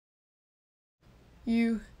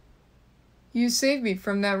You saved me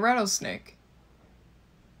from that rattlesnake.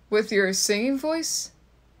 With your singing voice?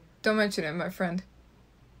 Don't mention it, my friend.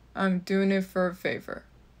 I'm doing it for a favor.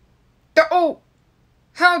 Oh!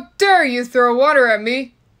 How dare you throw water at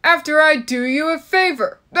me after I do you a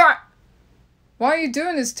favor? Ah! Why are you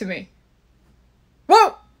doing this to me?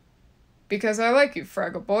 Whoa! Because I like you,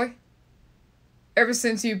 Fraggle Boy. Ever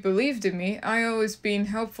since you believed in me, I always been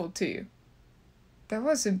helpful to you. That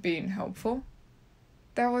wasn't being helpful.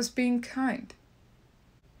 That was being kind.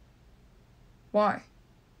 Why?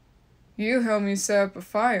 You helped me set up a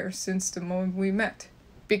fire since the moment we met.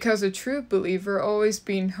 Because a true believer always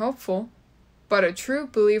been helpful, but a true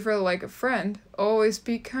believer like a friend always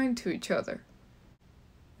be kind to each other.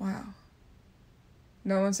 Wow.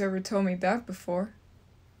 No one's ever told me that before.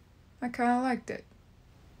 I kinda liked it.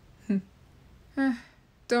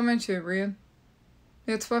 Don't mention it, Rian.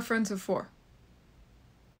 It's what friends are for.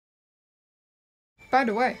 By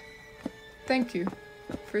the way, thank you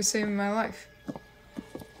for saving my life.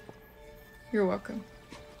 You're welcome.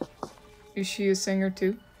 Is she a singer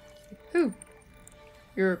too? Who?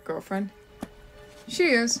 Your girlfriend? She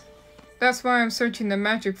is. That's why I'm searching the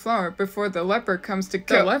magic flower before the leopard comes to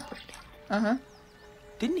kill. The leopard? Uh-huh.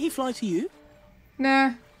 Didn't he fly to you?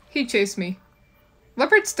 Nah, he chased me.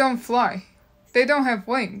 Leopards don't fly. They don't have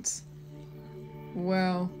wings.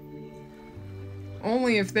 Well,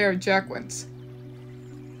 only if they're jackwins.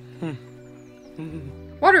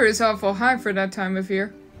 Water is awful high for that time of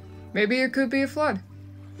year. Maybe it could be a flood.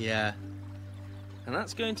 Yeah. And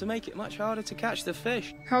that's going to make it much harder to catch the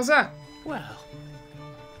fish. How's that? Well,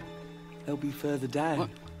 they'll be further down. What?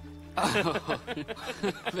 Oh,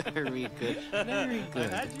 very good. Very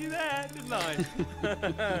good. I had you there, didn't I?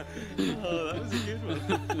 Oh, that was a good one.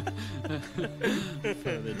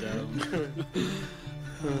 Further down.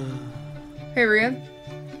 Hey, Rian.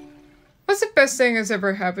 What's the best thing that's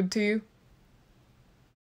ever happened to you?